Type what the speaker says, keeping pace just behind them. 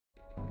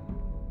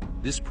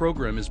This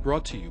program is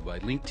brought to you by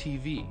Link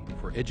TV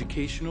for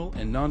educational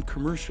and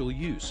non-commercial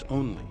use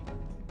only.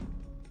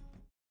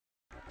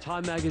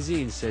 Time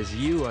magazine says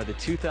you are the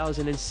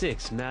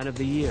 2006 Man of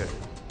the Year.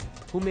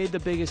 Who made the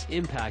biggest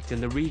impact in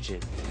the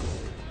region?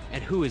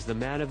 And who is the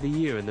Man of the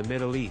Year in the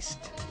Middle East?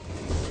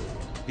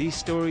 These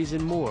stories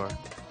and more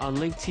on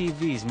Link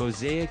TV's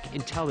Mosaic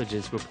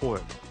Intelligence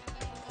Report.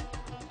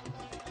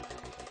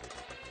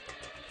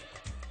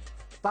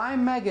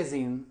 Time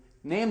magazine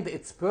named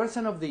its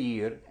Person of the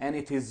Year, and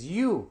it is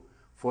you,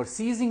 for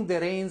seizing the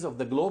reins of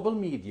the global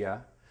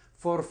media,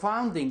 for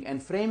founding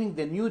and framing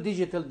the new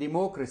digital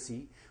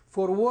democracy,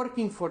 for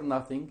working for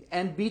nothing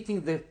and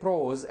beating the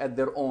pros at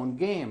their own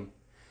game.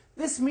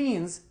 This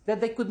means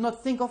that they could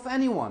not think of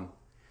anyone.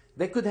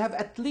 They could have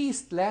at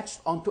least latched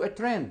onto a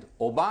trend,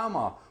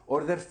 Obama,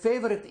 or their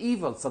favorite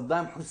evil,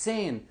 Saddam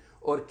Hussein,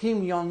 or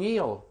Kim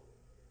Jong-il.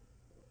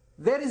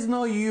 There is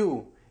no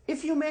you.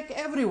 If you make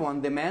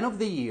everyone the Man of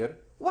the Year,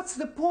 what's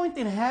the point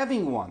in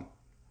having one?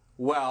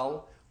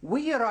 Well,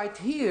 we right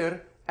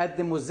here at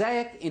the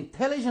Mosaic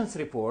Intelligence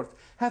Report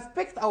have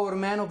picked our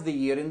Man of the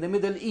Year in the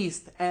Middle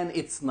East, and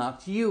it's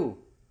not you.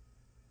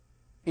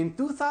 In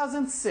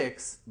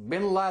 2006,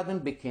 bin Laden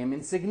became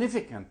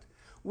insignificant.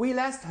 We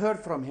last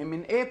heard from him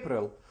in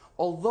April,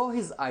 although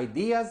his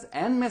ideas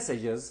and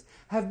messages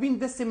have been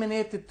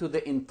disseminated to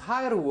the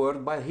entire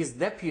world by his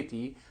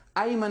deputy,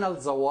 Ayman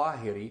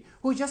al-Zawahiri,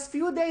 who just a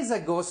few days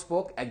ago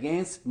spoke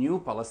against new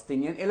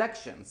Palestinian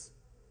elections.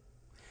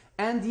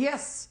 And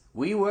yes,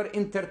 we were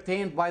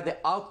entertained by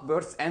the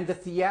outbursts and the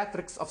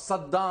theatrics of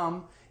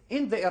Saddam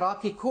in the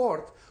Iraqi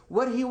court,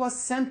 where he was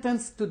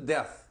sentenced to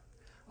death.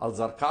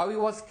 Al-Zarqawi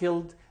was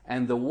killed,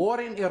 and the war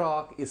in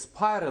Iraq is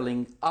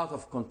spiraling out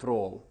of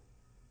control.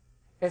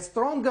 A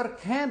stronger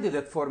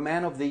candidate for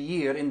Man of the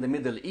Year in the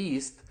Middle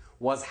East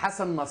was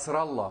Hassan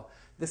Nasrallah,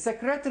 the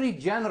Secretary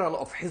General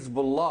of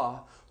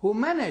Hezbollah, who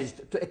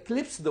managed to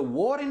eclipse the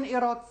war in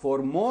Iraq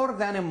for more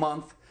than a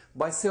month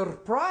by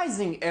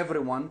surprising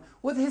everyone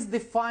with his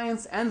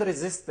defiance and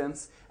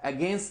resistance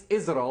against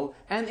Israel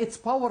and its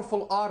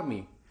powerful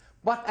army.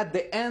 But at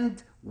the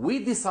end, we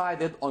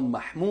decided on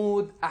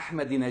Mahmoud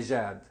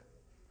Ahmadinejad,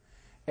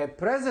 a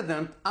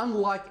president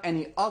unlike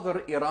any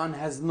other Iran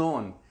has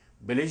known,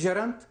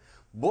 belligerent,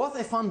 both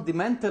a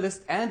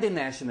fundamentalist and a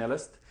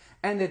nationalist,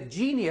 and a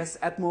genius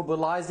at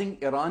mobilizing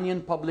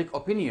Iranian public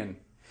opinion.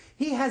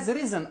 He has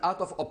risen out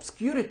of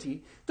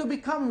obscurity to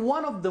become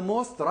one of the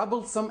most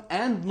troublesome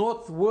and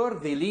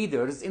noteworthy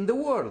leaders in the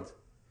world.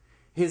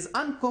 His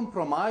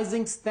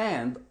uncompromising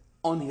stand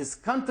on his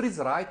country's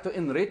right to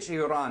enrich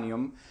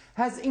uranium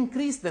has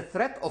increased the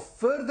threat of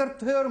further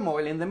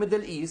turmoil in the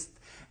Middle East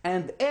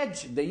and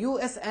edged the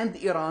US and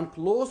Iran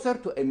closer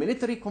to a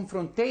military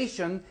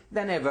confrontation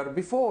than ever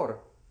before.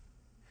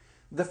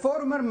 The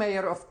former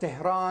mayor of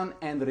Tehran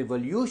and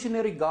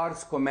Revolutionary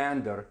Guards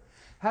commander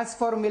has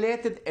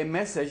formulated a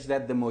message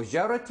that the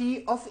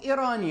majority of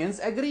Iranians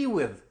agree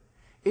with.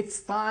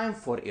 It's time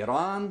for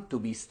Iran to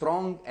be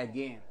strong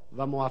again.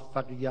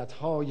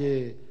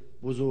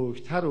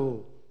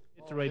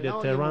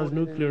 That Tehran's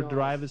nuclear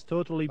drive is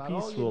totally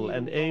peaceful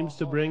and aims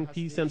to bring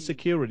peace and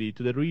security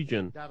to the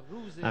region.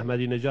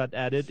 Ahmadinejad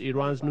added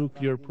Iran's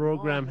nuclear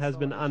program has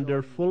been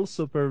under full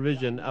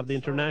supervision of the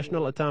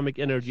International Atomic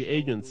Energy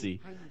Agency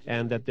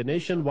and that the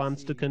nation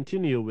wants to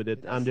continue with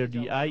it under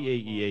the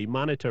IAEA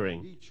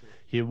monitoring.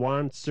 He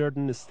warned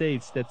certain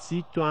states that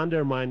seek to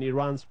undermine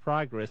Iran's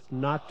progress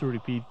not to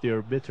repeat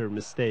their bitter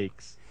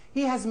mistakes.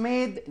 He has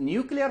made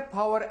nuclear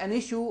power an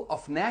issue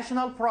of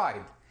national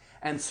pride,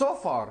 and so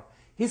far,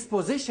 his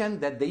position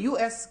that the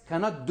US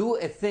cannot do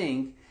a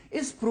thing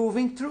is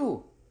proving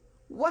true.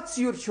 What's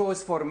your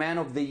choice for Man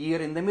of the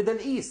Year in the Middle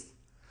East?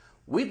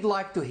 We'd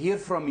like to hear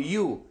from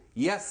you,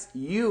 yes,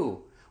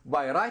 you,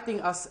 by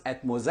writing us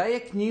at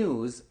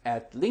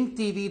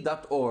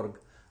mosaicnews@linktv.org.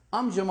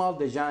 I'm Jamal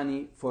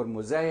Dajani for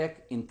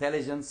Mosaic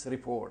Intelligence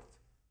Report.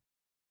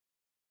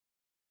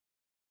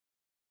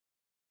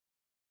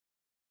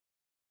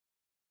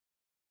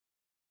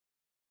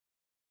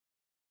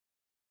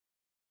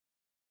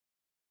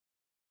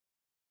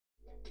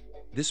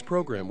 This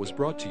program was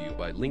brought to you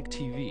by Link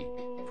TV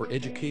for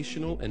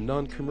educational and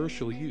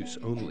non-commercial use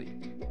only.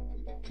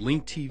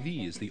 Link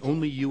TV is the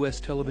only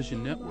U.S.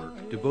 television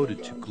network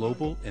devoted to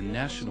global and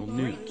national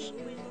news,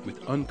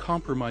 with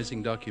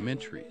uncompromising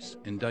documentaries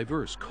and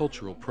diverse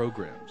cultural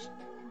programs.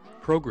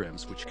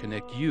 Programs which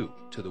connect you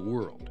to the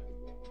world.